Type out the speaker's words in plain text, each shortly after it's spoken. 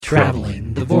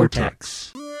Traveling the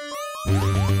Vortex.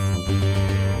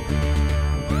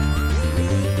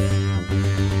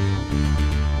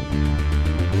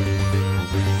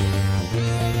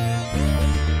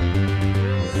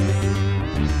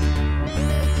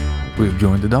 We've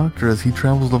joined the Doctor as he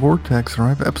travels the vortex and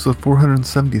arrive at episode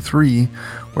 473,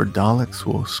 where Daleks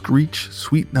will screech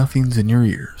sweet nothings in your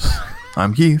ears.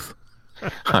 I'm Keith.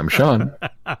 I'm Sean.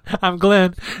 I'm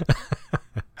Glenn.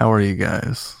 How are you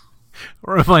guys?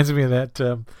 Reminds me of that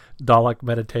Dalek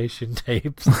meditation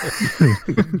tapes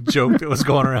joke that was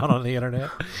going around on the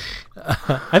internet.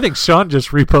 I think Sean just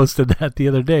reposted that the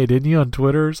other day, didn't you, on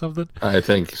Twitter or something? I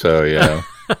think so, yeah.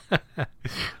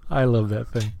 I love that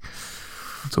thing.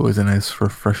 It's always a nice,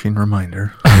 refreshing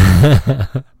reminder.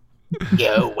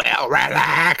 Yo, well,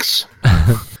 relax.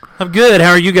 I'm good.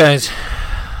 How are you guys?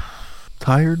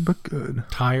 Tired, but good.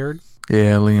 Tired?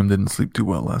 Yeah, Liam didn't sleep too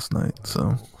well last night,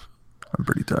 so I'm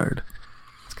pretty tired.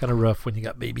 It's kind of rough when you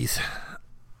got babies.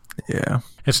 Yeah.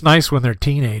 It's nice when they're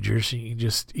teenagers. You can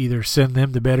just either send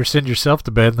them to bed or send yourself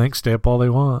to bed and they can stay up all they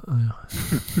want.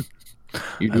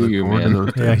 You do you,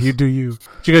 man. Yeah, you do you.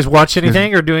 Did you guys watch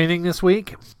anything or do anything this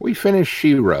week? We finished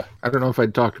She-Ra. I don't know if I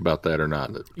talked about that or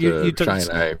not.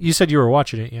 You said you were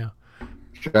watching it, yeah.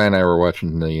 Shai and I were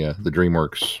watching the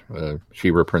DreamWorks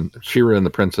She-Ra and the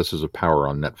Princesses of Power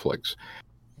on Netflix.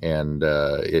 And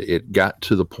it got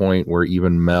to the point where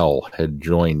even Mel had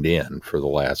joined in for the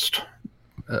last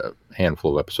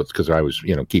handful of episodes because I was,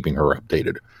 keeping her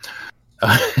updated.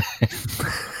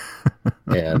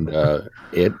 And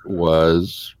it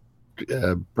was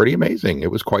pretty amazing. It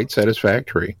was quite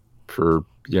satisfactory for,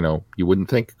 you wouldn't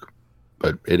think,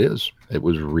 but it is. It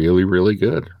was really, really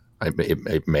good.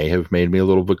 It may have made me a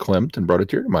little verklempt and brought a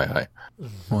tear to my eye.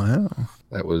 Wow.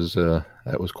 That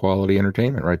was quality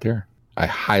entertainment right there. I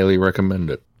highly recommend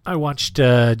it. I watched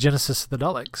Genesis of the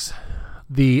Daleks,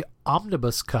 the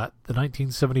omnibus cut, the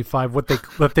 1975, what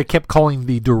they kept calling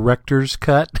the director's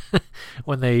cut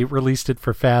when they released it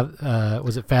for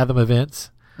Fathom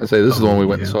Events. I say this is the one we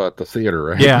went and saw at the theater,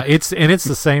 right? Yeah, it's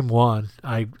the same one.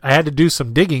 I had to do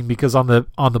some digging because on the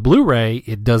Blu-ray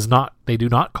they do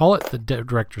not call it the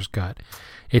director's cut.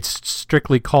 It's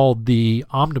strictly called the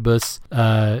omnibus,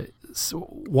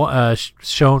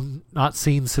 shown not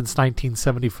seen since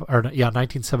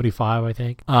 1975, I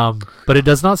think. But it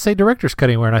does not say director's cut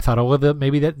anywhere, and I thought,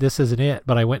 maybe this isn't it.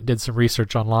 But I went and did some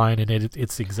research online, and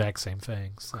it's the exact same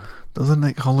thing. So. Doesn't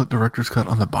they call it director's cut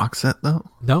on the box set though?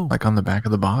 No, like on the back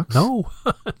of the box. No,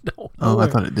 no. Oh, I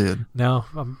thought it did. No,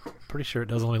 I'm pretty sure it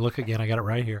does. Let me look again. I got it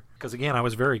right here because again, I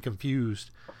was very confused.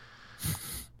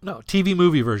 No, TV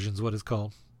movie version is what it's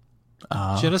called.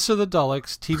 Genesis of the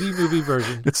Daleks TV movie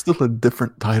version. It's still a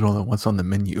different title than what's on the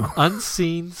menu.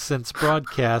 Unseen since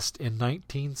broadcast in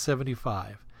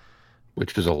 1975.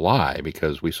 Which is a lie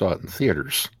because we saw it in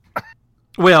theaters.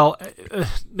 Well,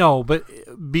 no, but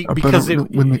because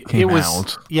when it came was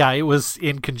out. Yeah, it was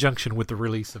in conjunction with the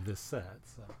release of this set.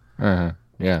 So.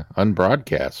 Yeah,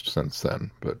 unbroadcast since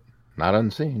then, but not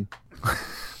unseen.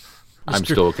 I'm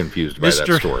still confused by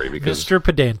that story because Mr.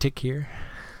 Pedantic here.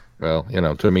 Well,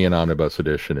 to me, an omnibus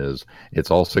edition it's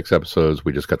all 6 episodes.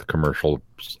 We just got the commercials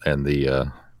and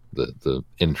the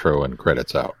intro and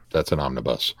credits out. That's an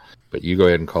omnibus. But you go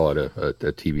ahead and call it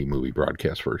a TV movie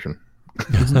broadcast version.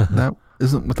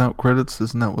 Isn't without credits?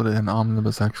 Isn't that what an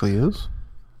omnibus actually is?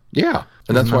 Yeah,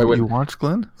 and that's why you watched,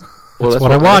 Glenn. Well, that's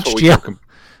what I watched.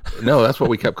 No, that's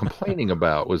what we kept complaining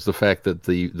about was the fact that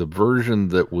the version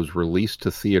that was released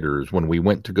to theaters when we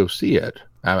went to go see it.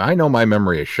 I know my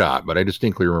memory is shot, but I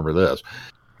distinctly remember this.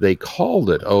 They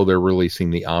called it, they're releasing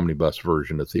the omnibus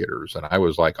version to theaters. And I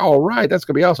was like, all right, that's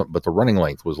going to be awesome. But the running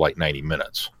length was like 90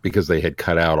 minutes because they had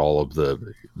cut out all of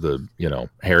the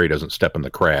Harry doesn't step in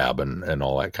the crab and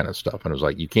all that kind of stuff. And I was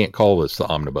like, you can't call this the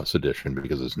omnibus edition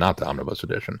because it's not the omnibus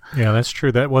edition. Yeah, that's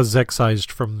true. That was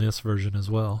excised from this version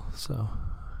as well. So,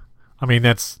 I mean,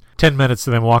 that's 10 minutes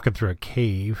of them walking through a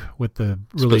cave with the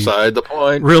beside the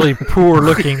point. Really poor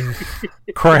looking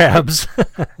crabs.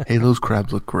 Hey, those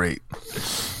crabs look great.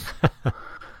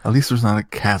 At least there's not a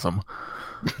chasm.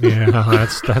 Yeah,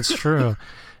 that's true.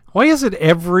 Why is it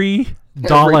every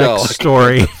Dalek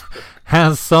story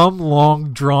has some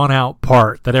long drawn out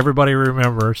part that everybody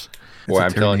remembers? Well,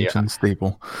 I'm telling you,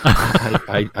 staple.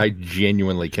 I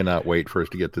genuinely cannot wait for us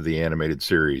to get to the animated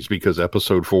series because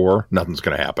episode 4, nothing's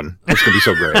going to happen. It's going to be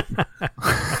so great.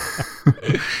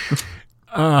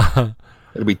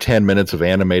 It'll be 10 minutes of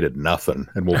animated nothing,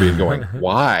 and we'll be going,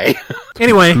 why?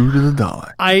 Anyway, True to the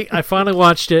Dalek. I finally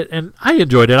watched it, and I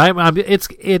enjoyed it.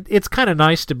 It's kind of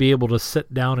nice to be able to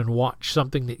sit down and watch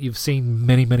something that you've seen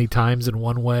many, many times in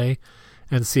one way,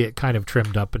 and see it kind of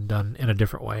trimmed up and done in a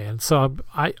different way. And so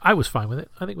I was fine with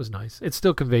it. I think it was nice. It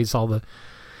still conveys all the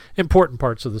important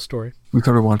parts of the story. We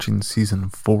started watching season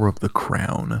 4 of The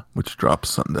Crown, which drops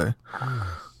Sunday.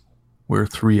 We're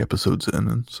 3 episodes in,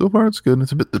 and so far it's good.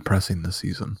 It's a bit depressing this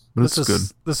season, but it's good.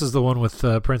 This is the one with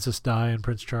Princess Di and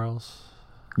Prince Charles?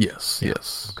 Yes,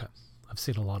 yes. Okay. I've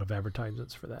seen a lot of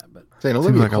advertisements for that. But Saying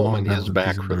Olivia like a Colman long is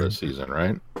back season, for right? this season,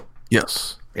 right?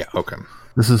 Yes. Yeah, okay.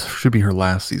 This should be her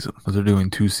last season, but they're doing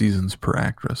 2 seasons per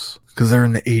actress. Because they're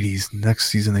in the 80s. Next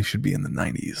season, they should be in the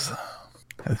 90s.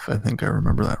 If I think I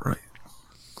remember that right.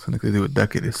 So I think they do a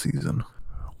decade a season.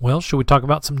 Well, should we talk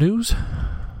about some news?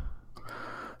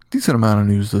 Decent amount of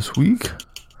news this week.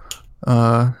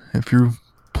 If you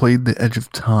played The Edge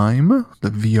of Time, the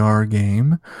VR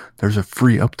game, there's a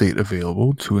free update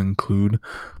available to include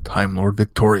Time Lord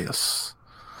Victorious.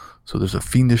 So there's a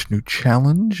fiendish new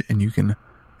challenge, and you can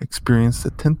experience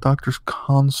the 10th Doctor's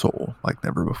console like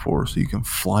never before. So you can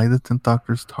fly the 10th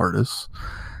Doctor's TARDIS,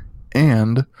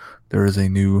 and there is a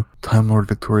new Time Lord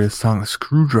Victorious sonic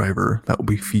screwdriver that will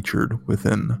be featured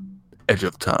within Edge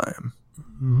of Time.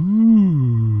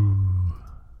 Ooh.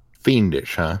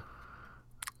 Fiendish, huh?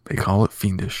 They call it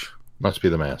fiendish. Must be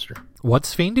the master.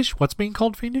 What's fiendish? What's being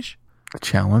called fiendish? The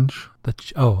challenge.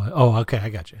 Oh, okay, I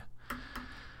got you.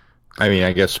 I mean,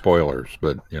 I guess spoilers,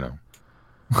 but, you know.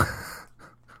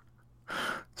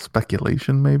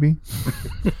 Speculation, maybe.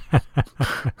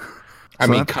 I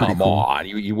mean, that's pretty come cool. on.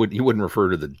 You wouldn't refer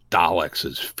to the Daleks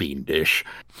as fiendish.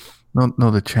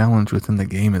 No, the challenge within the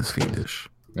game is fiendish.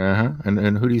 Uh-huh.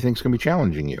 And who do you think's going to be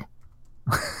challenging you?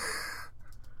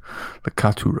 The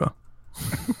Katura.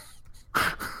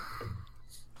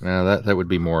 Now, that would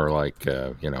be more like,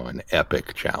 an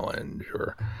epic challenge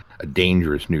or a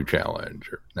dangerous new challenge.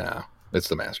 No, it's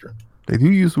the master. They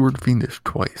do use the word fiendish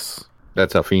twice.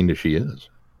 That's how fiendish he is.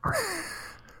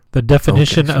 The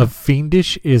definition Okay, so- of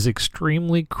fiendish is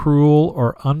extremely cruel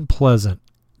or unpleasant,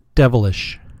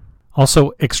 devilish.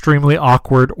 Also, extremely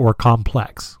awkward or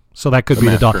complex. So that could The be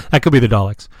master. that could be the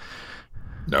Daleks.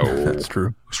 No, That's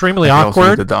true. Extremely That could also be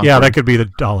awkward. the Doctor. Yeah, that could be the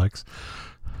Daleks.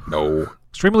 no.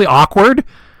 Extremely awkward.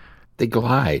 They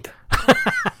glide.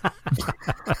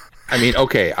 I mean,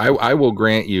 okay, I will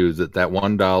grant you that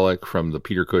one Dalek from the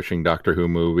Peter Cushing Doctor Who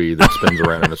movie that spins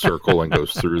around in a circle and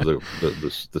goes through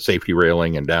the safety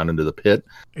railing and down into the pit.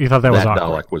 You thought that was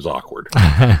awkward. Dalek was awkward.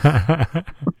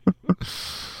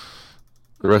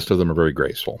 The rest of them are very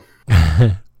graceful.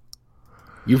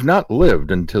 You've not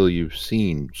lived until you've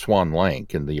seen Swan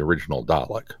Lank in the original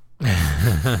Dalek.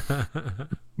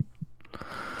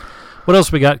 What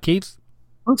else we got, Keith?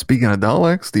 Well, speaking of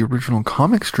Daleks, the original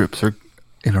comic strips are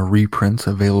in a reprint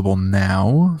available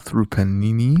now through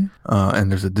Panini,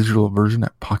 and there's a digital version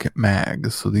at Pocket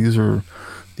Mags. So these are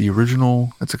the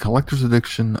original. It's a collector's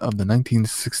edition of the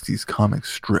 1960s comic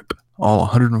strip. All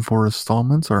 104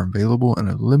 installments are available in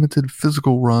a limited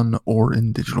physical run or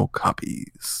in digital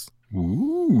copies.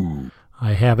 Ooh.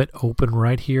 I have it open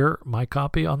right here, my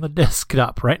copy on the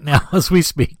desktop right now as we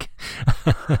speak.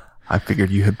 I figured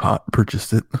you had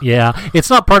purchased it. Yeah, it's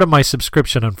not part of my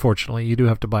subscription, unfortunately. You do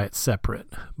have to buy it separate,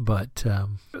 but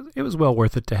it was well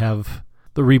worth it to have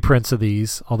the reprints of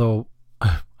these, although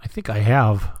I think I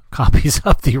have copies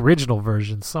of the original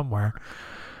version somewhere.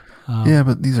 Yeah,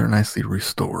 but these are nicely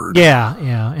restored. Yeah,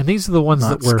 and these are the ones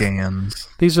Not that were scans.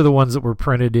 These are the ones that were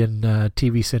printed in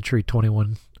TV Century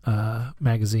 21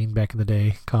 magazine back in the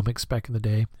day, comics back in the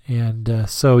day. And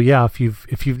so yeah, if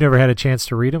you've never had a chance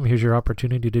to read them, here's your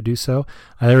opportunity to do so.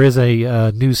 There is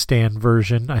a newsstand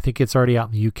version. I think it's already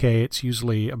out in the UK. It's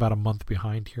usually about a month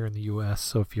behind here in the US.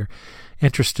 So if you're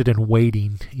interested in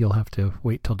waiting, you'll have to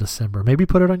wait till December. Maybe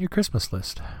put it on your Christmas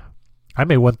list. I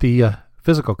may want the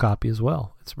physical copy as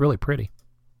well. It's really pretty.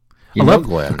 You know,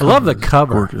 Glenn, I love the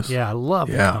cover. Gorgeous. Yeah, I love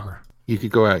the cover. you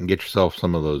could go out and get yourself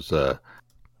some of those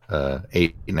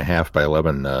 8.5 by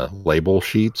 11 label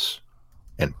sheets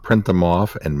and print them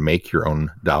off and make your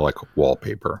own Dalek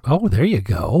wallpaper. Oh, there you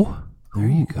go. There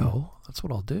you go. That's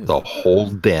what I'll do. The whole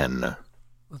den.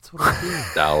 That's what I'll do.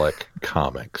 Dalek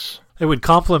comics. It would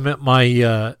complement my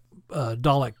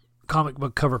Dalek comic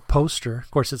book cover poster.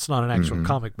 Of course, it's not an actual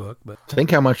comic book, but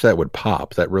Think how much that would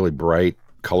pop. That really bright,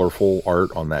 colorful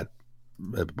art on that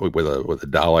with a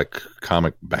Dalek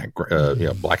comic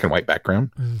background, black and white background.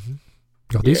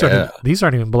 oh, these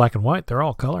aren't even black and white. They're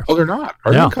all color. Oh, they're not.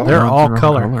 Are Yeah, they color? they're all They're all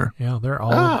color. color. Yeah, they're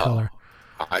all Oh. in color.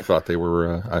 I thought they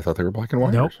were. Black and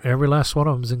white. Nope, every last one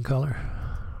of them's in color.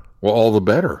 Well, all the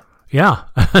better. Yeah,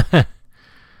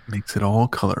 Makes it all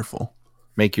colorful.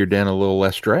 Make your den a little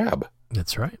less drab.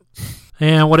 that's right.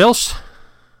 And what else?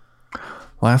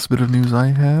 Last bit of news I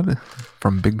had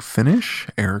from Big Finish,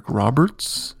 Eric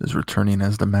Roberts is returning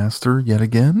as the Master yet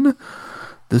again,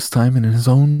 this time in his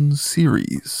own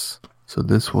series. So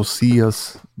this will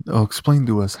explain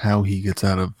to us how he gets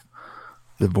out of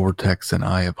the Vortex and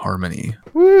Eye of Harmony.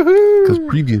 Woohoo! Because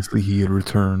previously he had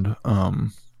returned, but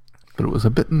it was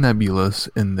a bit nebulous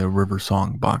in the River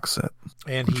Song box set,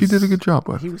 which he did a good job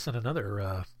with. He was in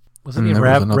another, wasn't he in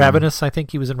Ravenous? I think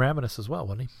he was in Ravenous as well,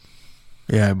 wasn't he?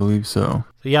 Yeah, I believe so.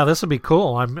 Yeah, this will be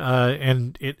cool.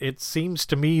 And it seems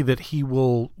to me that he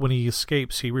will, when he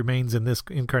escapes, he remains in this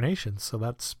incarnation. So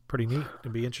that's pretty neat.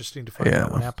 It'll be interesting to find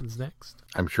out what happens next.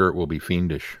 I'm sure it will be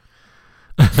fiendish.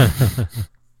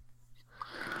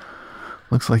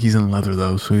 Looks like he's in leather,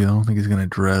 though, so I don't think he's going to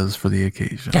dress for the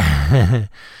occasion.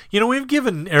 We've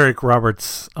given Eric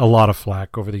Roberts a lot of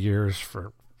flack over the years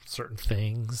for certain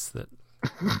things that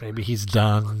maybe he's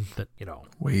done, that,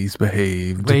 ways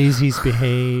behaved,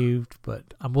 but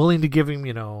I'm willing to give him,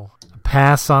 a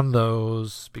pass on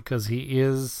those because he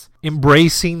is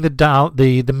embracing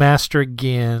the Master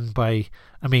again by,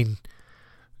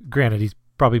 granted, he's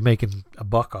probably making a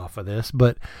buck off of this,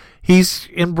 but he's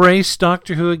embraced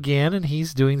Doctor Who again, and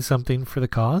he's doing something for the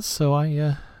cause. So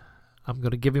I'm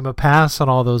going to give him a pass on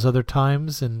all those other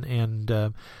times,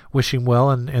 and wish him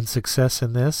well and success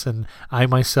in this. And I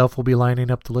myself will be lining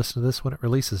up to listen to this when it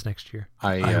releases next year.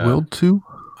 I will too.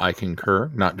 I concur,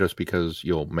 not just because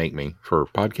you'll make me for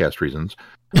podcast reasons,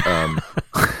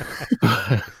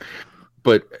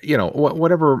 but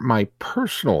whatever my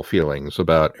personal feelings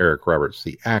about Eric Roberts,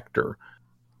 the actor.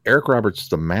 Eric Roberts,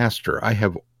 the Master, I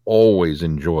have always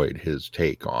enjoyed his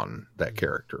take on that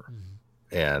character.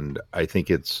 And I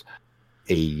think it's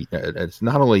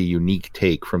not only a unique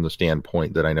take from the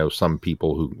standpoint that I know some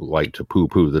people who like to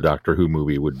poo-poo the Doctor Who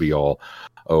movie would be all,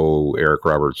 oh, Eric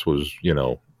Roberts was,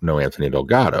 no Anthony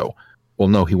Delgado. Well,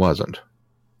 no, he wasn't.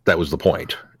 That was the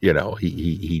point. He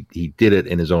did it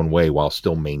in his own way while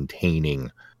still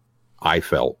maintaining, I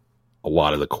felt, a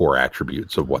lot of the core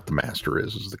attributes of what the Master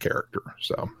is as the character.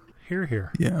 So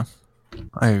Hear. Yeah,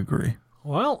 I agree.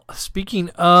 Well, speaking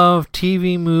of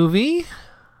TV movie,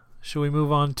 shall we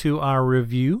move on to our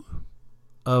review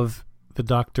of the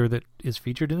Doctor that is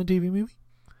featured in the TV movie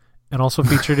and also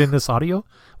featured in this audio?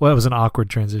 Well, it was an awkward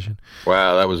transition.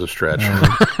 Wow, that was a stretch.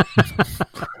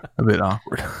 A bit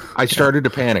awkward. I started to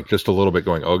panic just a little bit,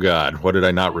 going, "Oh God, what did I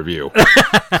not review?"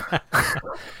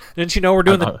 Didn't you know we're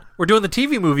doing the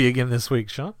TV movie again this week,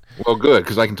 Sean? Well, good,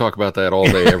 because I can talk about that all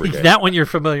day, every day. That one you're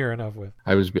familiar enough with.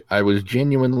 I was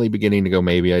genuinely beginning to go,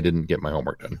 maybe I didn't get my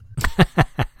homework done.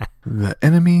 The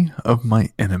Enemy of My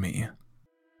Enemy.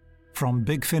 From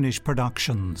Big Finish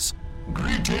Productions.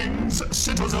 Greetings,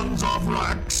 citizens of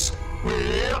Rax. We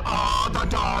are the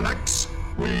Daleks.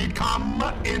 We come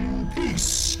in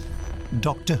peace.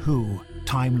 Doctor Who,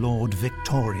 Time Lord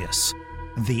Victorious.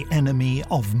 The enemy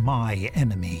of my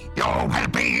enemy. You will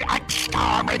be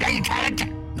exterminated.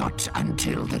 Not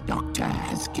until the Doctor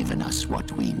has given us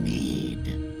what we need.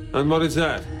 And what is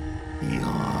that? Your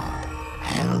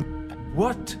help.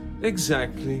 What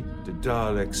exactly do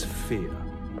Daleks fear?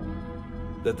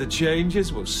 That the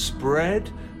changes will spread?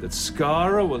 That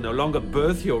Skara will no longer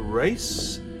birth your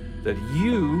race? That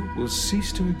you will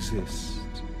cease to exist?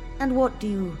 And what do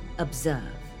you observe,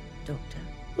 Doctor?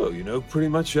 Oh, you know pretty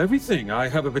much everything. I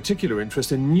have a particular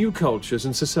interest in new cultures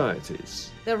and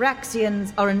societies. The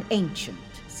Raxians are an ancient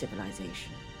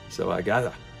civilization. So I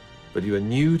gather. But you are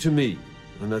new to me,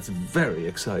 and that's very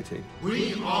exciting.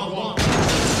 We are one.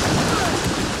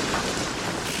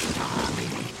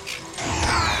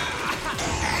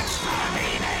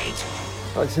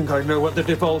 I think I know what the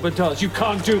Devolver does. You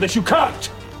can't do this. You can't!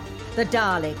 The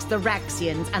Daleks, the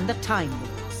Raxians, and the Time Lords.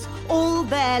 All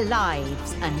their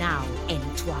lives are now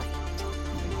entwined.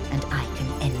 And I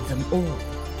can end them all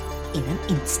in an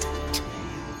instant.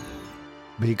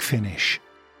 Big Finish.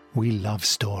 We love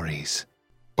stories.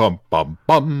 Bum, bum,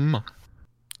 bum.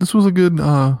 This was a good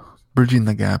bridging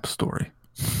the gap story.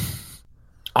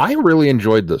 I really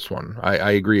enjoyed this one.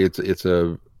 I agree. It's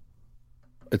a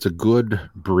good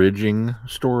bridging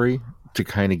story to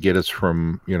kind of get us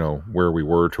from, where we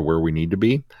were to where we need to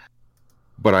be.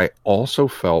 But I also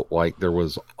felt like there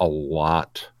was a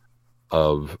lot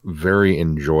of very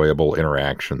enjoyable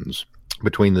interactions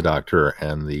between the Doctor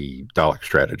and the Dalek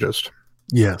strategist.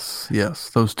 Yes.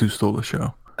 Those two stole the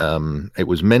show. It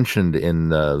was mentioned in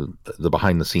the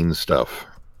behind-the-scenes stuff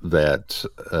that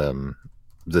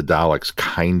the Daleks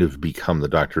kind of become the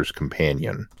Doctor's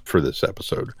companion for this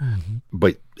episode. Mm-hmm.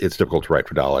 But it's difficult to write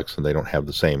for Daleks, and they don't have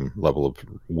the same level of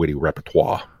witty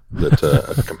repertoire that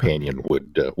a companion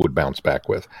would bounce back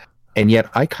with. And yet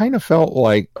I kind of felt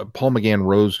like Paul McGann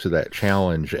rose to that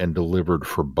challenge and delivered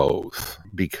for both,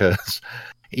 because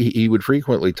he would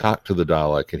frequently talk to the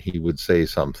Dalek and he would say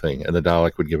something and the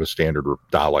Dalek would give a standard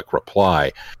Dalek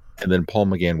reply. And then Paul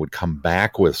McGann would come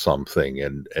back with something,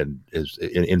 and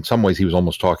in some ways he was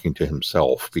almost talking to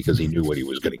himself because he knew what he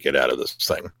was going to get out of this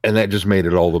thing, and that just made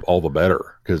it all the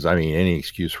better. Because I mean, any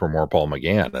excuse for more Paul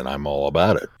McGann, and I'm all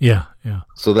about it. Yeah.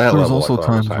 So that there was level also I thought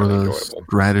was times where highly the enjoyable.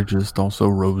 strategist also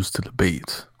rose to the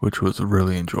bait, which was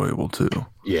really enjoyable too.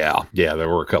 Yeah, there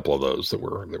were a couple of those that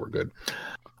were good.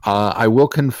 I will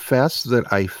confess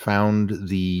that I found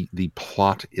the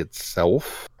plot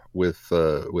itself with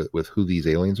who these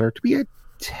aliens are to be a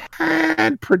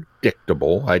tad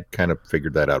predictable. I'd kind of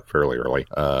figured that out fairly early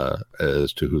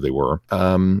as to who they were.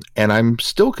 And I'm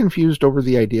still confused over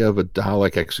the idea of a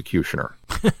Dalek executioner.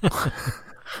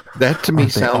 That to me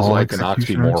Aren't they sounds all like an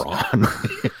executioners?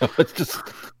 oxymoron. It's just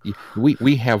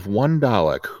we have one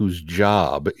Dalek whose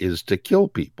job is to kill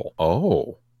people.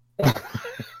 Oh.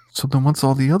 So then what's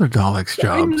all the other Daleks'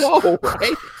 jobs? I know,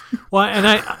 right? Well, and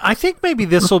I think maybe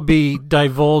this will be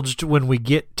divulged when we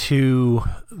get to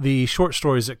the short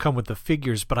stories that come with the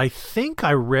figures, but I think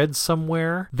I read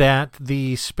somewhere that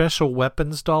the special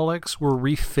weapons Daleks were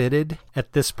refitted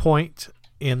at this point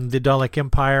in the Dalek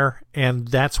Empire, and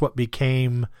that's what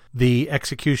became the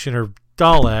Executioner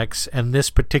Daleks, and this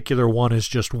particular one is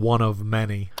just one of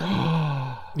many.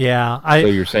 Yeah, So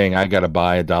you're saying I got to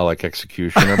buy a Dalek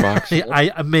Executioner box?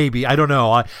 Maybe, I don't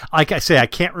know. Like I say, I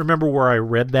can't remember where I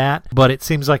read that, but it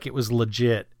seems like it was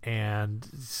legit, and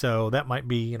so that might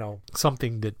be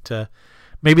something that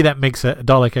maybe that makes a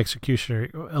Dalek Executioner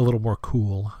a little more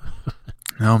cool.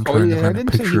 Now I'm trying to I find a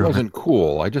didn't say he picture of it. wasn't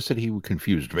cool. I just said he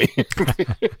confused me.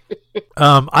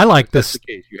 I like That's this. the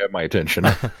case. You have my attention.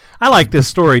 I like this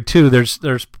story too. There's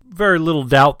very little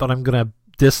doubt that I'm going to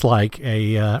dislike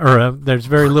there's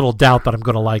very little doubt that I'm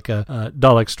going to like a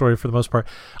Dalek story for the most part.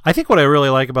 I think what I really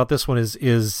like about this one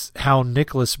is how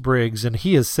Nicholas Briggs, and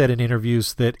he has said in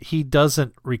interviews that he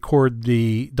doesn't record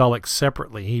the Daleks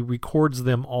separately. He records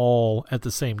them all at the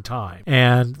same time.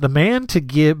 And the man to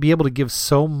be able to give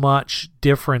so much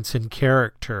difference in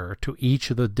character to each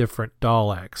of the different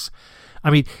Daleks. I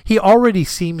mean, he already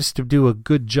seems to do a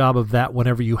good job of that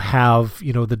whenever you have,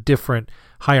 the different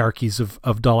hierarchies of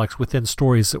Daleks within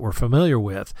stories that we're familiar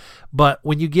with. But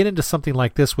when you get into something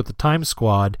like this with the Time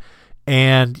Squad,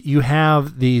 and you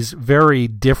have these very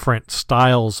different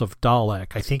styles of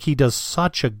Dalek, I think he does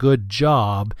such a good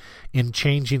job in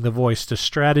changing the voice to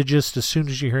strategist. As soon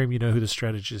as you hear him, you know who the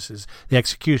strategist is. The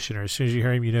executioner, as soon as you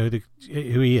hear him, you know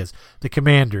who he is. The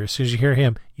commander, as soon as you hear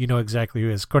him, you know exactly who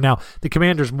he is. Now, the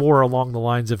commander's more along the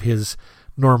lines of his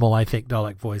normal, I think,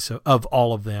 Dalek voice of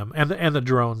all of them, and the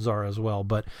drones are as well.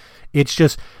 But it's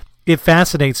just, it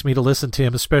fascinates me to listen to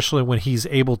him, especially when he's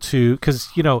able to, because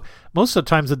most of the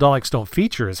times the Daleks don't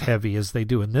feature as heavy as they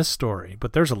do in this story,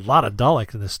 but there's a lot of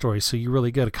Dalek in this story, so you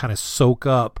really got to kind of soak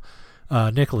up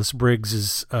Nicholas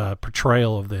Briggs's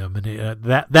portrayal of them, and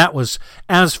that was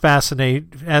as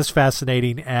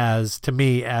fascinating as to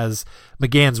me as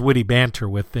McGann's witty banter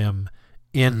with them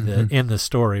in the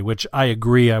story, which I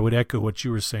agree. I would echo what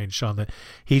you were saying, Sean, that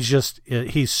he gets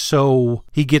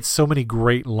so many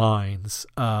great lines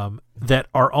that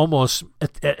are almost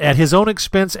at his own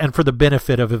expense and for the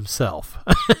benefit of himself.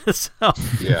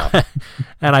 Yeah.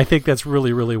 And I think that's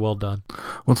really, really well done.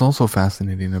 What's also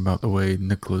fascinating about the way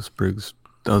Nicholas Briggs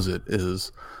does it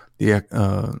is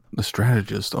the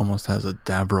strategist almost has a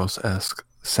Davros-esque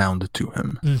sound to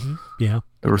him. Mm-hmm. Yeah.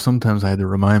 There were sometimes I had to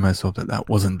remind myself that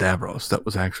wasn't Davros. That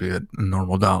was actually a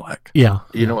normal Dalek. Yeah.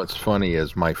 You know what's funny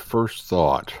is my first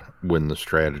thought when the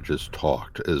strategist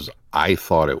talked is I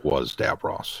thought it was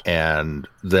Davros. And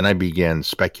then I began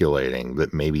speculating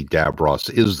that maybe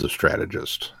Davros is the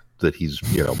strategist, that he's,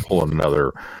 pulling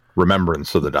another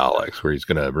remembrance of the Daleks where he's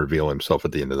going to reveal himself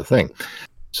at the end of the thing.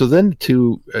 So then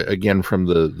again, from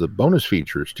the bonus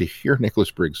features, to hear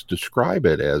Nicholas Briggs describe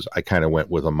it as, I kind of went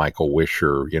with a Michael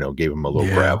Wisher, gave him a little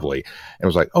gravelly, and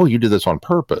was like, oh, you did this on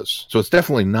purpose. So it's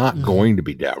definitely not going to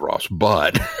be Davros,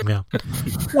 but yeah.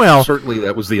 Well, certainly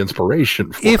that was the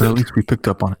inspiration for But at least we picked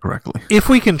up on it correctly. if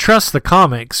we can trust the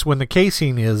comics, when the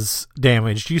casing is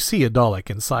damaged, you see a Dalek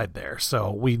inside there.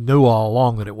 So we knew all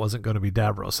along that it wasn't going to be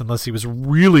Davros, unless he was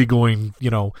really going,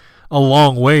 a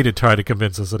long way to try to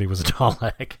convince us that he was a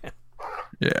Dalek.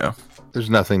 Yeah. There's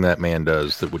nothing that man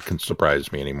does that can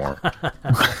surprise me anymore.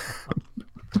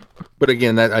 But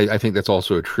again, that I think that's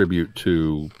also a tribute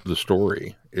to the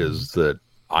story, is that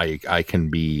I can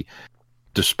be,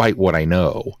 despite what I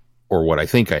know or what I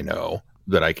think I know,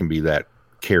 that I can be that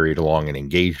carried along and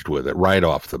engaged with it right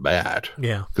off the bat.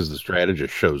 Yeah. Because the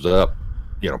strategist shows up,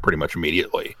 pretty much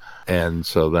immediately. And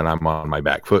so then I'm on my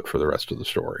back foot for the rest of the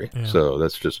story. Yeah. So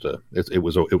that's just it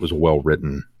was a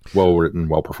well-written,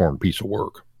 well-performed piece of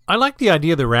work. I like the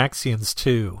idea of the Raxians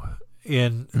too.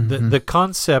 In the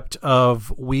concept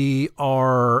of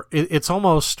it's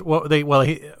almost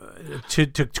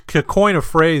to coin a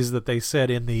phrase that they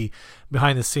said in the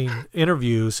behind the scene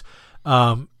interviews,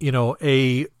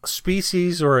 a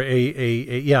species or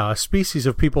a species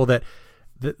of people that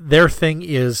their thing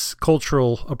is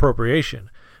cultural appropriation.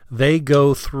 They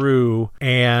go through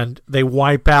and they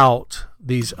wipe out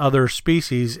these other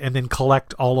species and then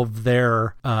collect all of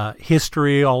their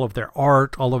history, all of their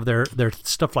art, all of their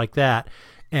stuff like that.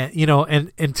 And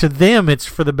and to them it's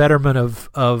for the betterment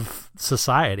of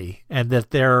society, and that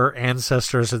their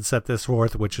ancestors had set this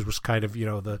forth, which was kind of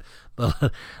the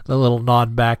little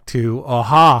nod back to,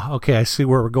 okay, I see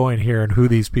where we're going here and who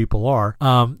these people are.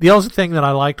 The other thing that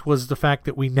I liked was the fact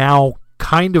that we now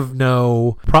kind of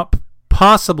know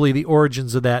possibly the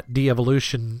origins of that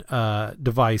de-evolution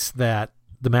device that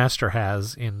the Master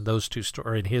has in those two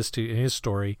in his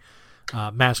story,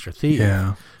 Master Thief.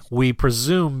 Yeah. We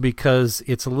presume because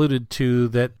it's alluded to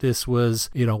that this was,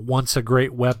 once a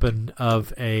great weapon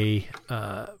of a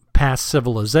past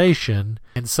civilization,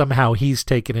 and somehow he's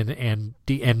taken it and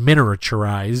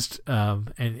miniaturized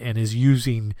and is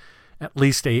using at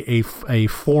least a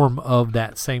form of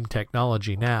that same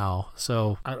technology now.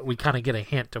 So we kind of get a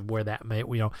hint of where that may,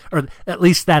 or at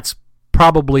least that's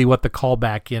probably what the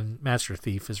callback in Master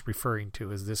Thief is referring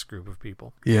to, is this group of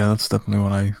people. Yeah, that's definitely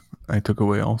what I took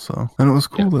away also. And it was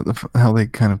cool that how they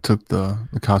kind of took the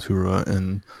Katura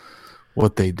and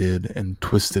what they did and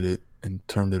twisted it and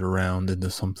turned it around into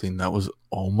something that was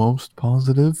almost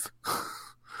positive.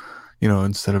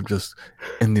 Instead of just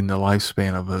ending the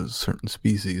lifespan of a certain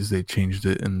species, they changed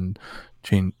it and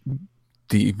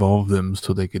de-evolved them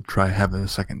so they could try having a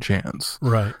second chance.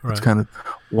 Right. It's kind of,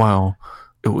 while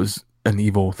it was an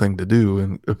evil thing to do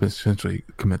and essentially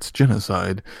commits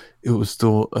genocide, it was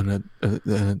still a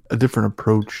different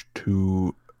approach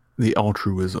to the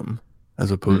altruism, as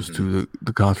opposed to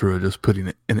the Katura just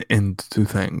putting an end to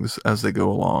things as they go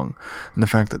along. And the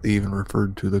fact that they even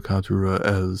referred to the Katura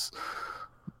as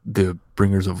the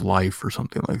bringers of life or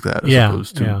something like that, as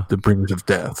opposed to the bringers of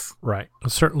death. Right.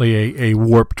 Certainly a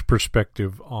warped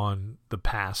perspective on the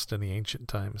past and the ancient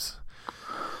times.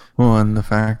 Well, and the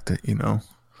fact that,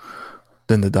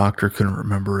 then the Doctor couldn't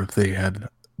remember if they had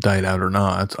died out or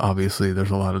not. Obviously,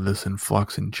 there's a lot of this in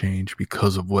flux and change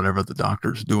because of whatever the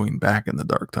Doctor's doing back in the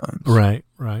dark times. Right.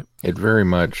 It very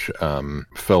much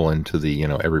fell into the,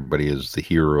 everybody is the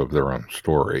hero of their own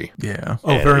story. Yeah.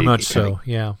 Oh, very much so.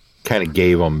 Yeah. Kind of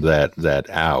gave them that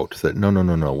out that no,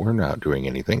 we're not doing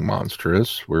anything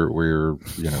monstrous. We're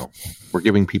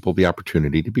giving people the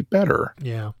opportunity to be better.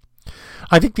 Yeah.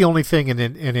 I think the only thing,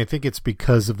 and I think it's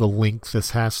because of the length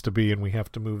this has to be, and we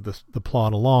have to move the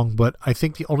plot along, but I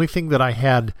think the only thing that I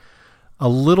had a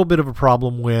little bit of a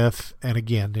problem with, and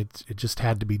again, it just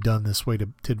had to be done this way to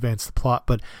advance the plot,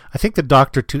 but I think the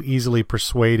Doctor too easily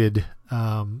persuaded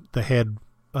the head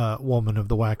woman of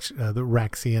the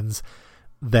Raxians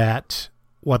that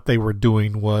what they were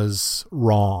doing was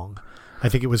wrong. I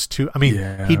think it was too...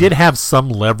 he did have some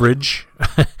leverage,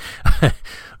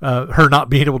 her not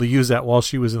being able to use that while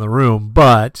she was in the room,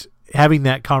 but having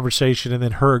that conversation and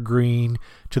then her agreeing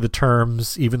to the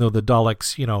terms, even though the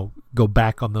Daleks, go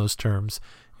back on those terms,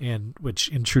 and which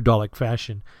in true Dalek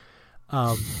fashion.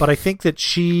 But I think that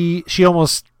she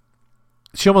almost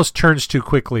turns too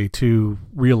quickly to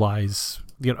realize,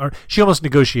 or she almost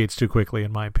negotiates too quickly,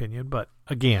 in my opinion. But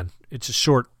again, it's a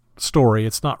short story.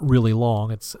 It's not really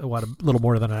long. It's a little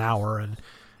more than an hour, and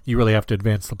you really have to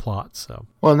advance the plot. So,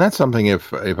 well, and that's something.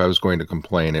 If I was going to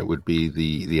complain, it would be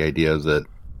the idea that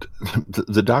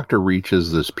the Doctor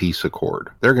reaches this peace accord.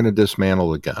 They're going to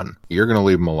dismantle the gun. You're going to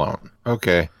leave them alone.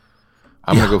 Okay,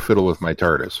 I'm going to go fiddle with my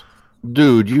TARDIS.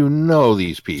 Dude,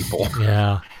 these people.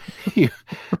 Yeah.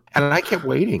 And I kept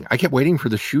waiting. I kept waiting for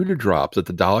the shoe to drop, that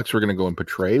the Daleks were going to go and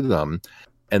betray them,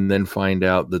 and then find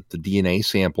out that the DNA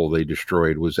sample they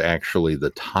destroyed was actually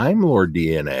the Time Lord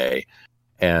DNA,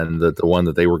 and that the one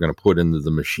that they were going to put into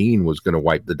the machine was going to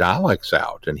wipe the Daleks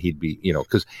out. And he'd be,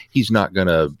 because he's not going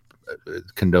to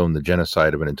condone the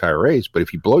genocide of an entire race. But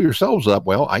if you blow yourselves up,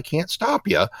 well, I can't stop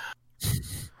you.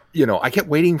 I kept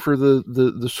waiting for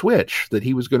the switch that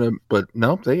he was going to, but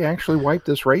nope, they actually wiped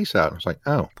this race out. I was like,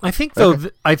 oh. I think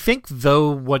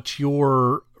though what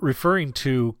you're referring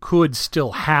to could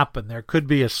still happen. There could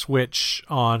be a switch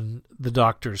on the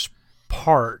Doctor's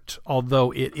part,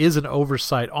 although it is an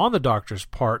oversight on the Doctor's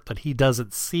part that he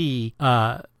doesn't see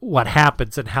what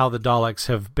happens and how the Daleks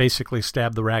have basically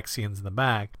stabbed the Raxians in the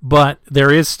back. But there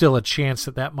is still a chance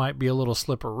that might be a little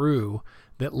slipperoo,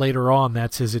 that later on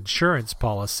that's his insurance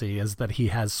policy, is that he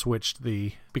has switched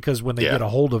because when they get a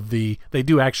hold of they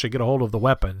do actually get a hold of the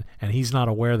weapon, and he's not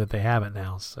aware that they have it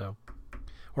now, so,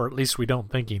 or at least we don't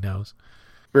think he knows.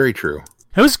 Very true.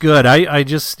 It was good.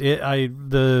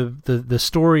 The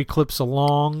story clips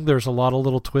along. There's a lot of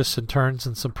little twists and turns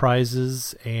and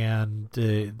surprises, and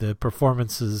the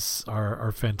performances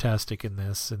are fantastic in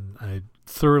this. And I've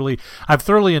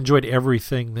thoroughly enjoyed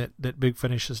everything that Big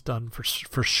Finish has done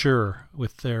for sure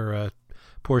with their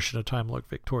portion of Time Lord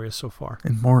Victorious so far.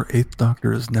 And more Eighth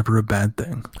Doctor is never a bad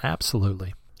thing.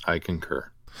 Absolutely. I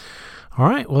concur. All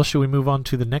right. Well, shall we move on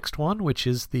to the next one, which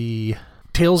is the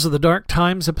Tales of the Dark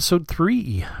Times, Episode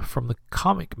 3 from the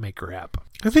Comic Maker app.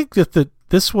 I think that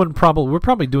this one we're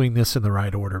probably doing this in the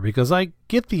right order, because I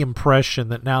get the impression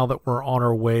that now that we're on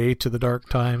our way to the Dark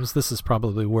Times, this is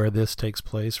probably where this takes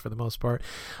place for the most part.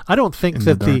 I don't think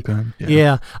I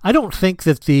don't think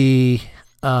that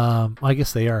I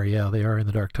guess they are in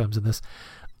the Dark Times in this.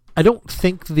 I don't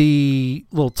think the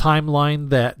little timeline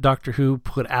that Doctor Who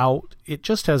put out, it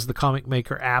just has the Comic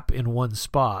Maker app in one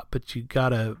spot, but you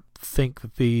gotta think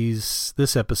that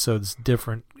this episode's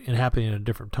different and happening at a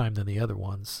different time than the other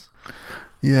ones.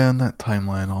 Yeah, and that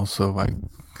timeline also,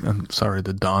 I'm sorry,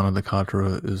 the dawn of the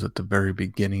Khadra is at the very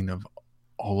beginning of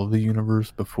all of the universe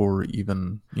before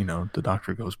even, the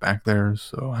Doctor goes back there.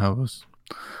 So I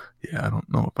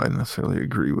don't know if I necessarily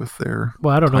agree with their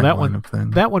I don't know,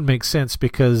 that one makes sense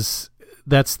because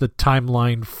that's the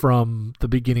timeline from the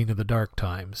beginning of the Dark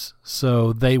Times.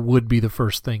 So they would be the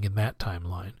first thing in that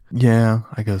timeline. Yeah,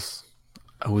 I guess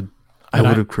I would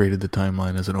have created the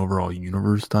timeline as an overall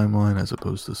universe timeline as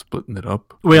opposed to splitting it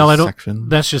up. Well, sections.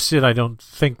 That's just it. I don't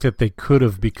think that they could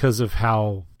have, because of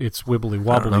how it's wibbly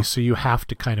wobbly. So you have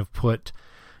to kind of put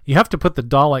the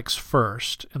Daleks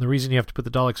first, and the reason you have to put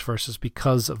the Daleks first is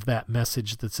because of that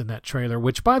message that's in that trailer,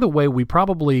 which, by the way, we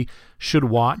probably should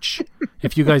watch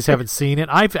if you guys haven't seen it.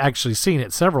 I've actually seen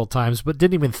it several times, but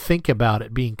didn't even think about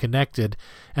it being connected,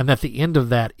 and that the end of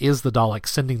that is the Daleks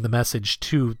sending the message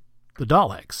to the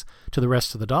Daleks, to the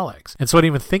rest of the Daleks. And so I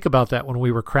didn't even think about that when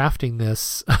we were crafting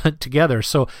this together.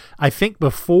 So I think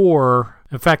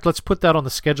in fact, let's put that on the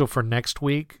schedule for next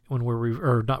week when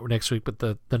or not next week, but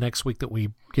the next week that we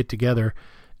get together,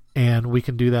 and we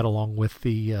can do that along with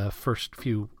the first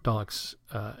few Daleks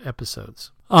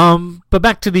episodes. But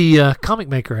back to the Comic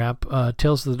Maker app,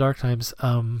 Tales of the Dark Times.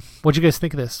 What'd you guys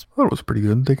think of this? I thought it was pretty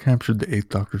good. They captured the Eighth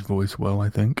Doctor's voice well, I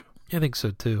think. I think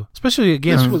so too. Especially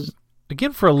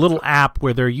again for a little app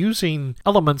where they're using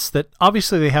elements that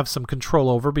obviously they have some control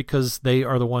over, because they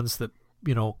are the ones that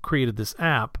created this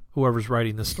app, whoever's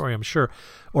writing this story, I'm sure,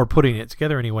 or putting it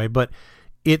together anyway. But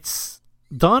it's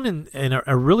done in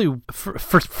a really,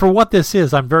 for what this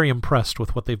is, I'm very impressed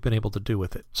with what they've been able to do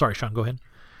with it. Sorry, Sean, go ahead.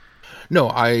 No,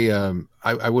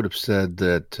 I would have said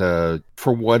that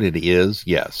for what it is,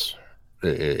 yes,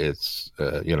 it's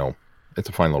it's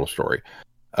a fine little story.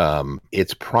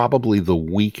 It's probably the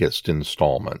weakest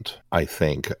installment, I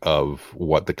think, of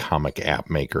what the Comic App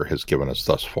Maker has given us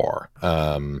thus far.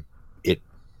 It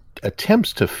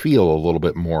attempts to feel a little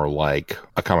bit more like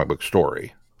a comic book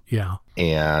story. Yeah.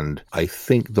 And I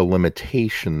think the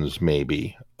limitations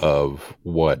maybe of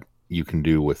what you can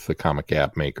do with the Comic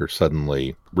App Maker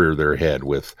suddenly rear their head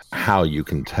with how you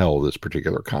can tell this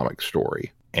particular comic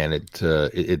story. And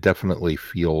it definitely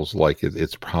feels like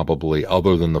it's probably,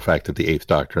 other than the fact that the Eighth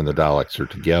Doctor and the Daleks are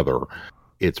together,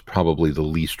 it's probably the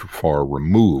least far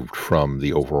removed from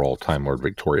the overall Time Lord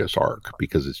Victorious arc,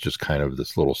 because it's just kind of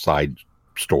this little side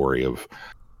story of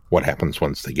what happens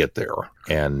once they get there.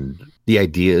 And the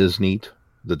idea is neat,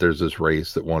 that there's this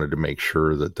race that wanted to make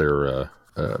sure that their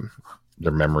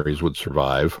memories would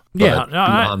survive. Yeah,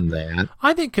 beyond that,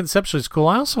 I think conceptually it's cool.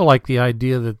 I also like the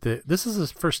idea that this is the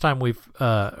first time we've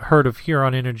heard of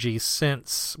Huron energy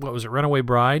since, what was it, Runaway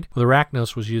Bride? Well, the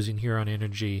Arachnos was using Huron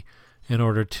energy in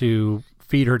order to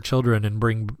feed her children and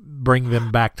bring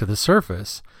them back to the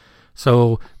surface.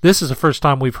 So this is the first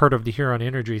time we've heard of the Huron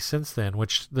energy since then,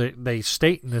 which they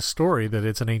state in this story that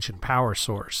it's an ancient power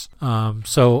source.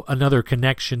 So another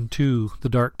connection to the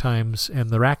Dark Times and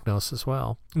the Arachnos as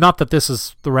well. Not that this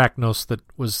is the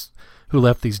Arachnos who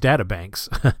left these data banks,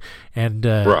 and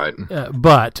right.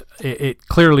 But it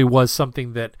clearly was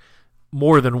something that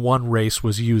more than one race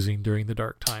was using during the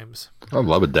Dark Times. I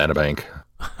love a data bank.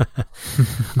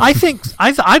 I think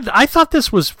I thought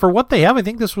this was, for what they have, I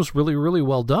think this was really, really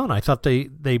well done. I thought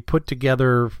they put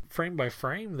together frame by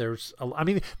frame. There's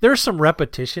some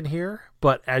repetition here,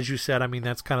 but as you said, I mean,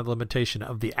 that's kind of the limitation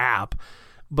of the app.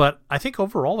 But I think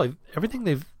overall, everything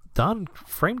they've done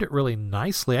framed it really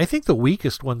nicely. I think the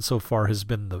weakest one so far has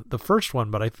been the first one,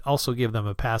 but I also give them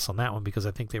a pass on that one because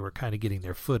I think they were kind of getting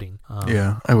their footing.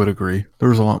 Yeah, I would agree. There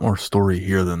was a lot more story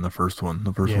here than the first one.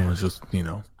 The first one was just,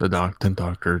 the 10th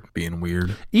Doctor being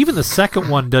weird. Even the second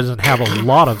one doesn't have a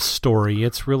lot of story.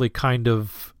 It's really kind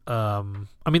of,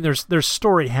 there's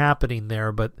story happening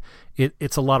there, but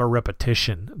it's a lot of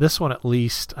repetition. This one, at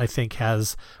least, I think,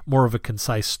 has more of a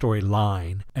concise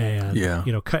storyline, and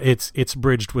it's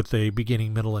bridged with the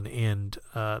beginning, middle, and end.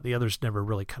 The others never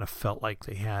really kind of felt like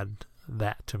they had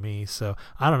that to me. So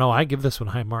I don't know. I give this one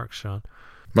high marks, Sean.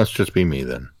 Must just be me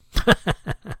then.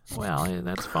 Well,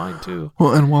 that's fine too.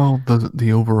 Well, and while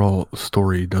the overall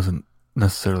story doesn't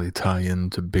necessarily tie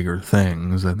into bigger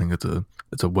things, I think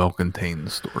it's a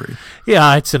well-contained story.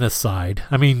 Yeah, it's an aside.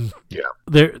 I mean,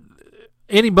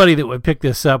 anybody that would pick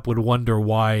this up would wonder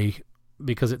why,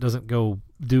 because it doesn't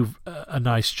do a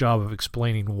nice job of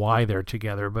explaining why they're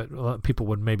together, but people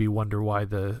would maybe wonder why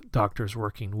the Doctor's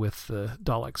working with the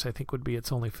Daleks, I think would be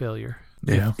its only failure.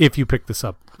 Yeah. If you pick this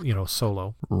up,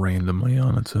 solo. Randomly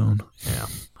on its own. Yeah.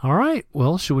 All right.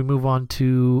 Well, should we move on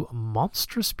to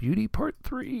Monstrous Beauty Part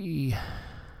 3?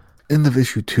 End of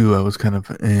issue 2, I was kind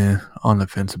of on the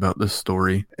fence about this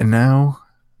story. And now,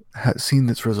 seeing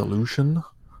its resolution,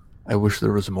 I wish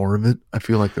there was more of it. I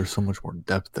feel like there's so much more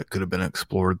depth that could have been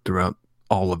explored throughout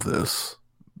all of this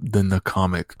than the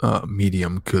comic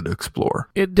medium could explore.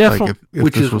 It definitely,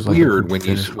 which is weird when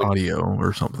you audio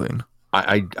or something.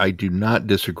 I do not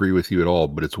disagree with you at all,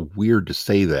 but it's weird to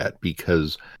say that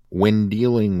because when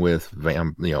dealing with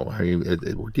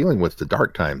we're dealing with the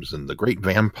Dark Times and the great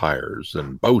vampires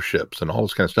and bow ships and all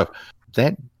this kind of stuff.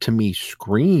 That to me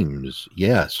screams,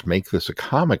 yes, make this a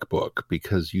comic book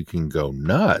because you can go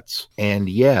nuts. And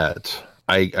yet,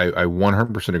 I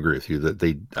 100% agree with you that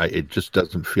it just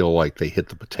doesn't feel like they hit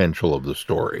the potential of the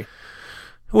story.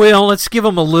 Well, let's give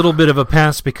them a little bit of a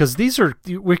pass because we're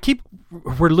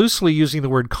loosely using the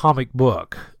word comic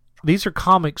book. These are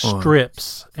comic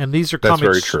strips, and these are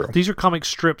very true. These are comic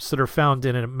strips that are found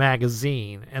in a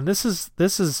magazine, and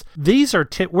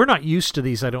we're not used to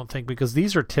these, I don't think, because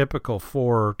these are typical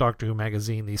for Doctor Who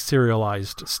magazine. These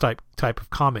serialized type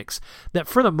of comics that,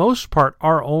 for the most part,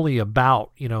 are only about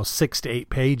 6 to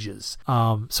 8 pages.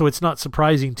 So it's not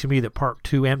surprising to me that Part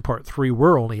 2 and Part 3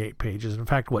 were only 8 pages. In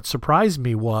fact, what surprised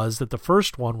me was that the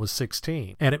first one was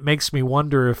 16, and it makes me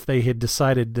wonder if they had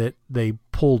decided that they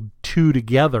pulled 2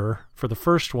 together for the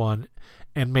first one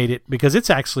and made it, because it's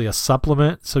actually a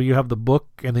supplement, so you have the book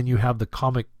and then you have the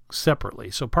comic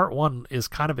separately. So Part 1 is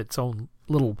kind of its own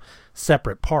little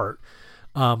separate part.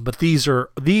 But these are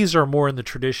more in the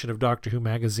tradition of Doctor Who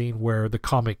magazine, where the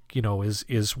comic,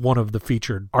 is one of the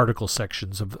featured article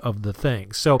sections of the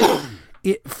thing. So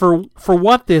for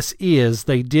what this is,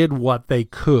 they did what they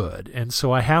could, and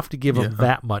so I have to give them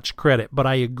that much credit. But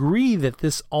I agree that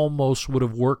this almost would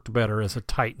have worked better as a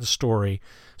Titan story,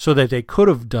 so that they could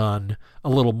have done a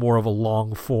little more of a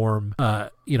long form,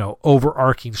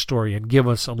 overarching story and give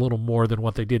us a little more than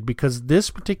what they did. Because this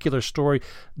particular story,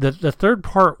 the third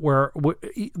part,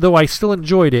 though I still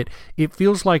enjoyed it, it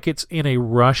feels like it's in a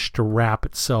rush to wrap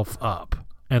itself up.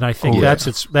 And I think that's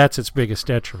its biggest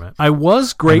detriment. I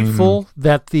was grateful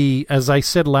that as I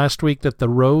said last week, that the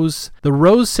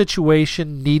Rose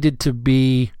situation needed to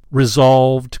be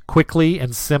resolved quickly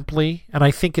and simply, and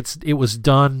I think it was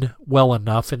done well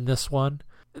enough in this one.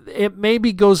 It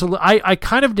maybe goes a little. I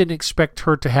kind of didn't expect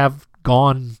her to have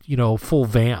gone, full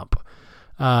vamp,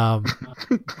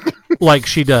 like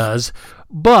she does.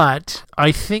 But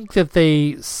I think that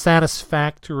they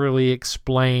satisfactorily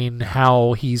explain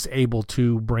how he's able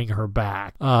to bring her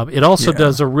back. It also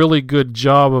does a really good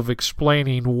job of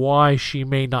explaining why she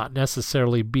may not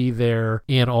necessarily be there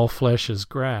in All Flesh is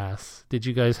Grass. Did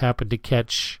you guys happen to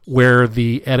catch where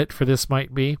the edit for this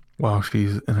might be? Wow,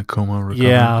 she's in a coma recovering.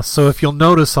 Yeah, so if you'll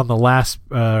notice on the last,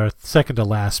 second to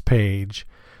last page,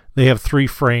 they have 3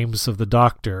 frames of the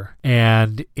Doctor,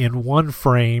 and in one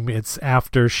frame it's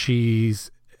after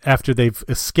they've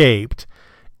escaped,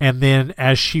 and then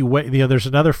as there's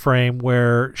another frame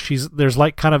where there's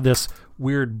like kind of this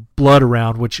weird blood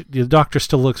around, which the Doctor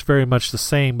still looks very much the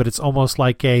same, but it's almost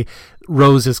like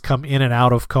Rose has come in and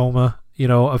out of coma,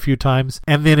 a few times.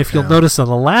 And then if you'll notice on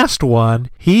the last one,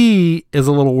 he is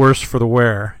a little worse for the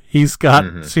wear. He's got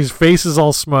his face is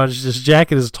all smudged. His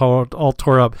jacket is all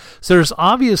tore up. So there's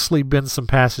obviously been some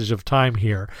passage of time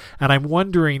here, and I'm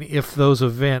wondering if those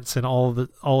events and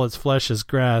all its flesh is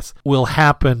grass will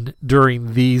happen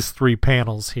during these 3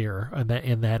 panels here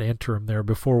in that interim there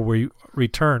before we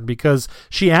return. Because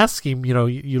she asks him,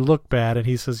 you look bad, and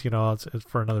he says, it's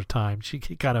for another time. She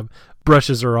kind of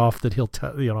brushes her off that he'll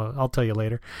tell, I'll tell you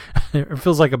later. It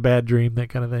feels like a bad dream, that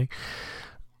kind of thing.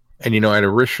 And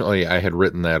originally I had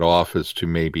written that off as to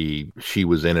maybe she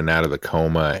was in and out of the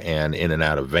coma and in and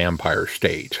out of vampire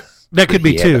state. That could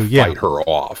be too. Yeah, fight her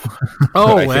off.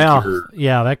 Oh well,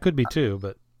 yeah, that could be too.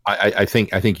 But I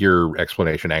think your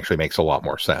explanation actually makes a lot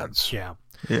more sense. Yeah.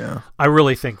 Yeah. I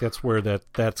really think that's where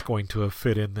that's going to have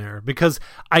fit in there, because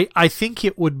I think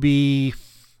it would be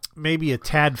maybe a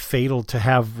tad fatal to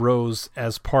have Rose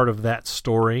as part of that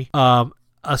story.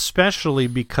 Especially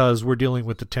because we're dealing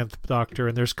with the 10th Doctor,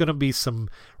 and there's going to be some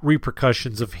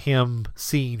repercussions of him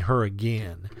seeing her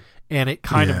again. And it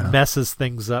kind of messes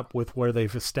things up with where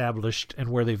they've established and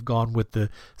where they've gone with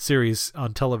the series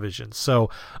on television.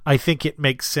 So I think it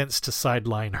makes sense to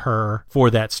sideline her for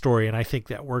that story, and I think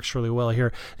that works really well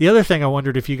here. The other thing I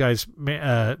wondered if you guys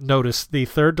noticed, the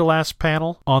third to last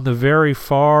panel on the very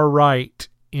far right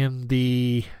in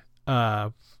the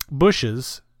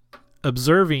bushes,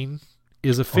 observing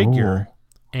is a figure,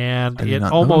 and it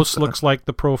almost looks like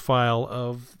the profile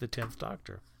of the 10th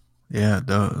Doctor. Yeah, it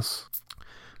does.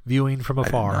 Viewing from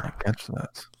afar. I did not catch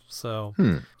that. So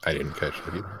I didn't catch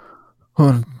it either.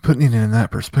 Well, putting it in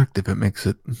that perspective, it makes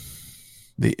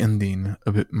the ending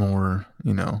a bit more,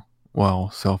 while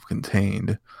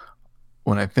self-contained.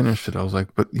 When I finished it, I was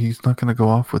like, but he's not going to go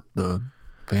off with the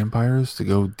vampires to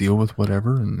go deal with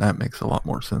whatever, and that makes a lot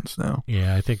more sense now.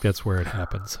 Yeah, I think that's where it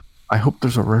happens. I hope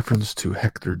there's a reference to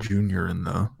Hector Jr. in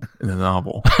the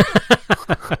novel.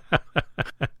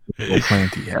 Little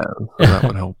plant he has. So that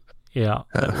would help. Yeah,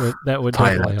 that would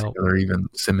tie definitely that help. Together, even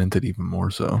cement it even more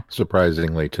so.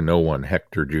 Surprisingly to no one,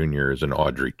 Hector Jr. is an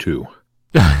Audrey too.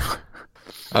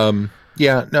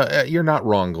 Yeah, no, you're not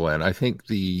wrong, Glenn. I think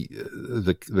the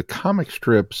comic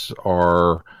strips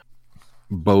are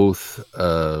both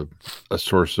a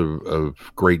source of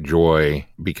great joy,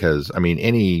 because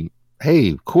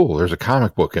hey, cool, there's a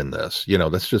comic book in this.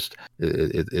 That's just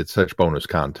it's such bonus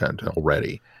content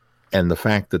already, and the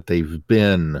fact that they've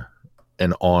been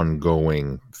an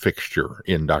ongoing fixture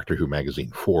in Doctor Who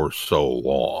magazine for so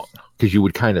long, because you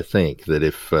would kind of think that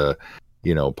if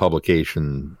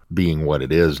publication being what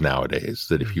it is nowadays,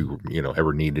 that if you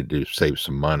ever needed to save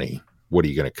some money, what are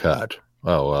you going to cut?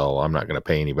 Oh, well, I'm not going to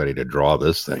pay anybody to draw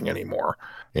this thing anymore.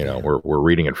 We're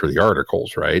reading it for the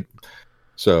articles, right?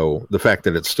 So the fact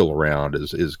that it's still around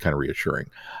is kind of reassuring.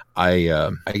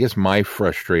 I guess my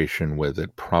frustration with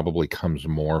it probably comes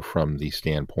more from the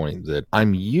standpoint that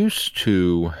I'm used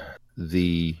to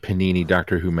the Panini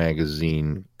Doctor Who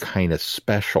magazine kind of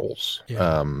specials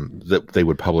that they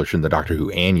would publish in the Doctor Who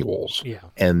annuals. Yeah.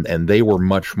 And they were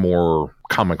much more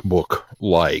comic book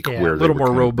like, where a little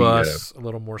more robust, a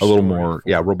little more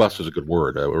robust is a good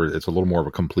word. Or it's a little more of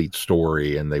a complete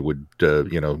story, and they would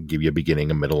give you a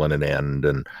beginning, a middle, and an end,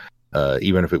 and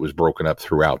even if it was broken up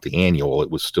throughout the annual,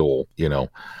 it was still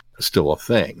a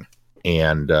thing.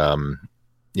 And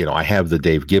I have the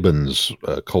Dave Gibbons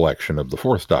collection of the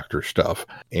Fourth Doctor stuff,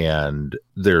 and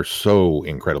they're so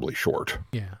incredibly short.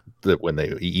 Yeah. That when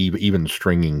they even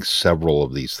stringing several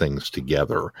of these things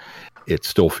together, it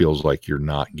still feels like you're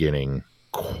not getting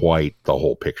quite the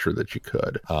whole picture that you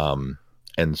could.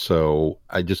 And so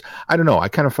I don't know. I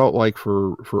kind of felt like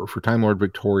for Time Lord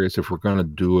Victorious, if we're going to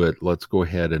do it, let's go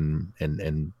ahead and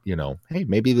hey,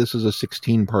 maybe this is a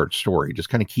 16-part story. Just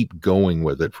kind of keep going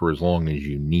with it for as long as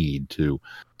you need to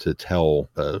tell,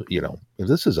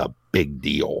 this is a big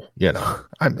deal,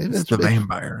 it's the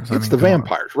vampires. It's the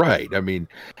vampires, right?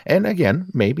 And again,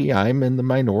 maybe I'm in the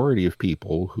minority of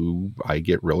people who I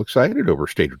get real excited over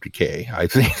State of Decay. I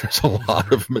think there's a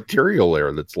lot of material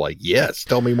there that's like, yes,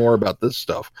 tell me more about this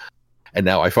stuff. And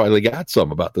now I finally got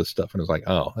some about this stuff, and it's like,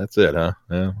 oh, that's it, huh?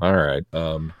 Yeah, all right.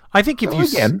 I think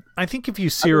if you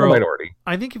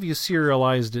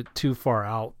serialized it too far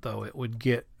out, though, it would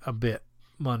get a bit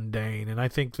mundane. And I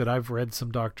think that I've read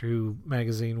some Doctor Who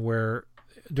magazine where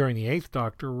during the 8th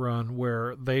Doctor run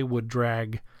where they would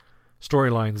drag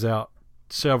storylines out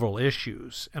several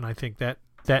issues, and I think that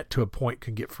to a point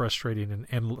can get frustrating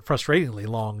and frustratingly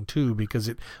long too, because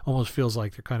it almost feels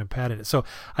like they're kind of padding it. So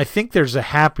I think there's a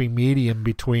happy medium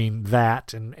between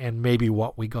that and maybe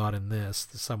what we got in this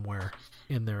somewhere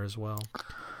in there as well.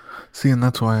 See, and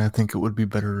that's why I think it would be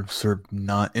better if served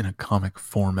not in a comic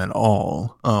form at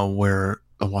all, where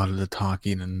a lot of the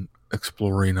talking and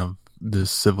exploring of the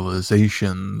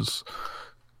civilizations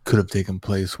could have taken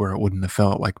place where it wouldn't have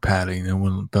felt like padding and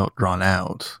wouldn't have felt drawn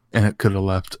out, and it could have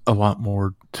left a lot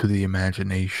more to the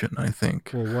imagination, I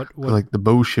think. Well, what Like the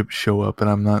bow ships show up and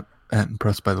I'm not that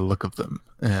impressed by the look of them,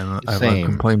 and I've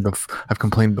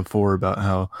complained before about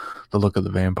how the look of the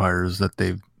vampires that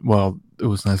it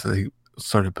was nice that they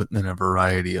started putting in a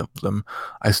variety of them.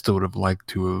 I still would have liked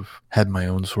to have had my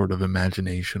own sort of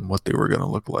imagination what they were going to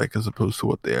look like, as opposed to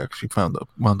what they actually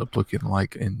wound up looking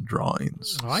like in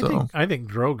drawings. I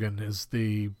think Drogon is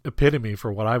the epitome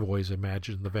for what I've always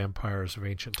imagined the vampires of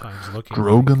ancient times looking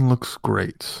Drogon like. looks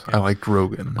great. Yeah. I like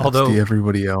Drogon. Although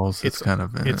everybody else, it's kind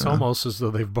of it's almost as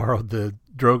though they've borrowed the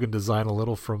Drogon design a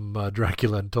little from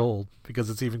Dracula Untold, because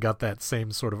it's even got that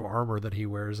same sort of armor that he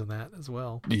wears in that as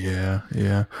well. Yeah,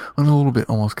 and a little bit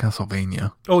almost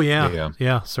Castlevania. Oh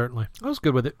yeah, certainly. I was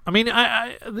good with it. I mean, the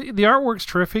artwork's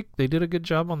terrific. They did a good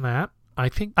job on that. I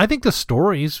think the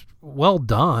story's well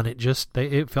done.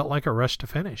 It felt like a rush to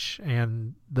finish,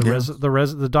 and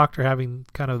the doctor having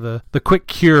kind of the quick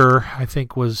cure, I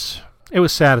think was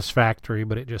satisfactory,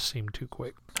 but it just seemed too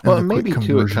quick. Well, and maybe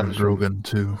too it comes from Drogon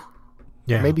too.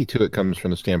 Yeah. Maybe too it comes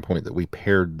from the standpoint that we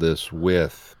paired this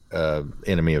with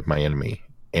Enemy of My Enemy,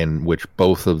 in which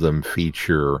both of them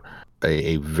feature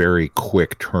a very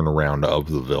quick turnaround of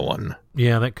the villain.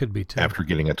 Yeah, that could be too. After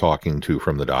getting a talking to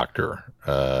from the doctor,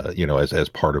 as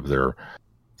part of their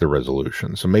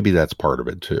resolution. So maybe that's part of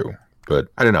it too. But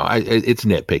I don't know. It's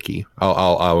nitpicky.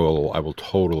 I will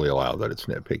totally allow that it's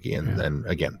nitpicky. And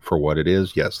again, for what it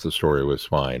is, yes, the story was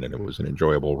fine and it was an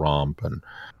enjoyable romp, and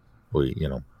we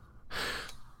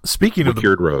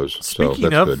cured Rose. So that's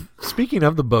good. Speaking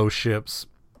of the bow ships,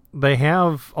 they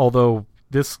have, although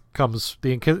the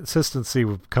inconsistency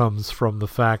comes from the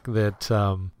fact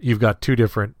that you've got two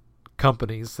different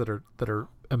companies that are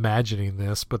imagining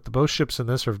this, but the bow ships in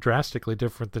this are drastically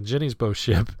different than Ginny's bow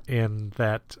ship in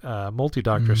that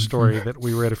multi-doctor story that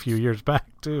we read a few years back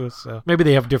too. So maybe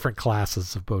they have different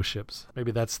classes of bow ships.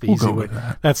 Maybe that's the easy way.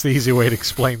 That's the easy way to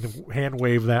explain, hand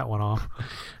wave that one off.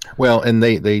 Well, and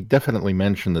they definitely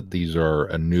mention that these are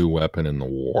a new weapon in the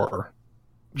war.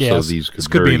 Yes, so these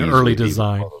could be an early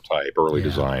design.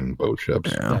 Design boat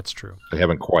ships. Yeah. That's true. They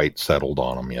haven't quite settled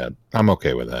on them yet. I'm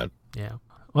okay with that. Yeah.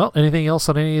 Well, anything else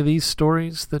on any of these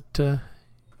stories that you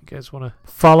guys want to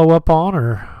follow up on,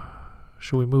 or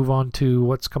should we move on to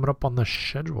what's coming up on the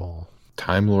schedule?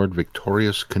 Time Lord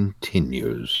Victorious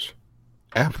continues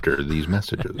after these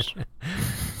messages.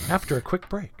 After a quick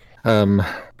break.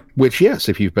 Which, yes,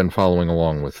 if you've been following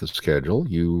along with the schedule,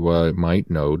 you might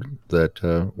note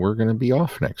that we're going to be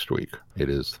off next week. It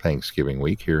is Thanksgiving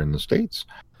week here in the States,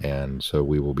 and so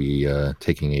we will be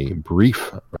taking a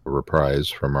brief reprise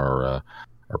from our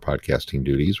podcasting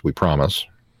duties. We promise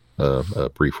a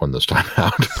brief one this time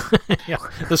out. Yeah,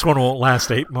 this one won't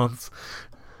last 8 months.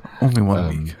 Only 1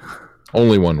 week.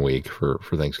 Only 1 week for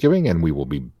Thanksgiving, and we will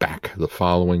be back the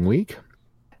following week.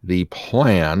 The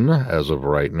plan, as of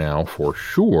right now, for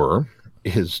sure,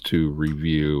 is to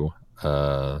review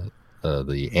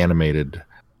the animated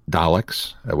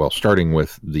Daleks. Well, starting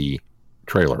with the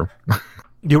trailer.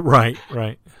 You're right.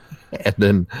 And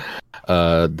then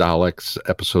Daleks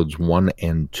episodes 1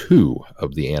 and 2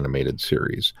 of the animated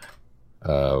series,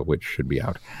 which should be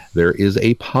out. There is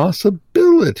a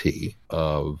possibility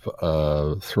of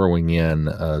throwing in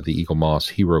the Eagle Moss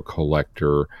Hero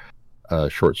Collector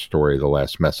short story, The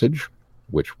Last Message,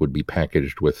 which would be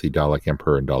packaged with the Dalek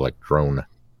Emperor and Dalek Drone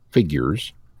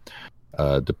figures,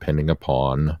 depending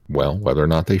upon, whether or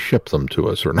not they ship them to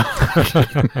us or not.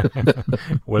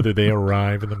 Whether they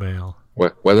arrive in the mail.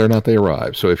 Whether or not they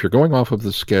arrive. So if you're going off of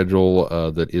the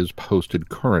schedule that is posted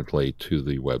currently to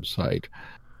the website,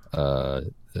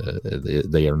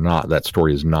 they are not. That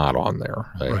story is not on there.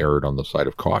 I erred on the side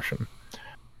of caution.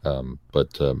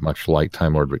 But much like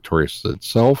Time Lord Victorious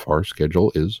itself, our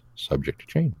schedule is subject to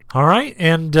change. All right,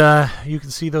 and you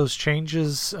can see those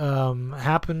changes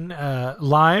happen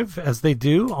live as they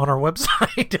do on our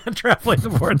website at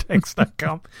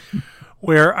travelingthevortex.com,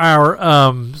 where our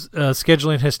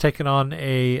scheduling has taken on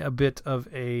a bit of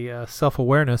a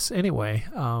self-awareness anyway.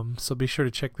 So be sure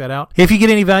to check that out. If you get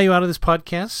any value out of this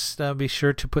podcast, be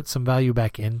sure to put some value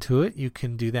back into it. You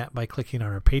can do that by clicking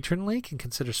on our Patreon link and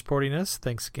consider supporting us.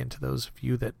 Thanks again to those of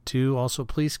you that do. Also,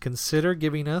 please consider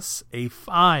giving us a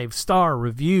 5-star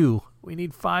review. We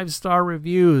need 5-star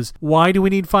reviews. Why do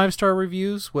we need 5-star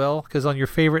reviews? Well, because on your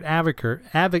favorite aggregator,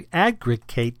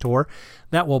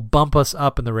 that will bump us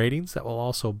up in the ratings. That will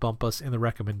also bump us in the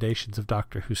recommendations of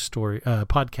Doctor Who story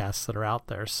podcasts that are out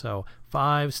there. So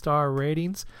 5-star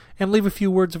ratings, and leave a few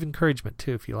words of encouragement,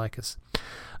 too, if you like us.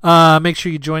 Make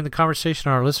sure you join the conversation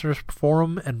on our listeners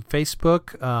forum and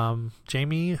Facebook.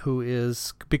 Jamie, who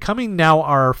is becoming now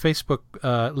our Facebook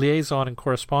liaison and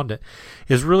correspondent,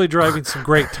 is really driving some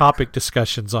great topic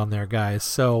discussions on there, guys.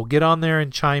 So get on there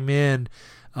and chime in.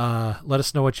 Let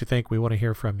us know what you think. We want to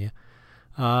hear from you.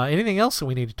 Anything else that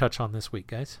we need to touch on this week,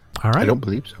 guys? All right. I don't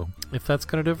believe so. If that's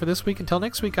going to do it for this week, until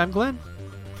next week, I'm Glenn.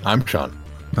 I'm Sean.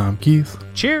 I'm Keith.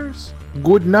 Cheers.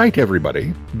 Good night,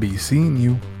 everybody. Be seeing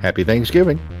you. Happy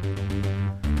Thanksgiving.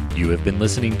 You have been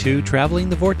listening to Traveling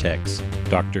the Vortex.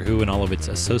 Doctor Who and all of its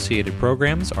associated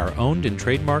programs are owned and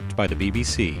trademarked by the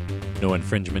BBC. No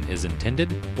infringement is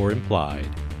intended or implied.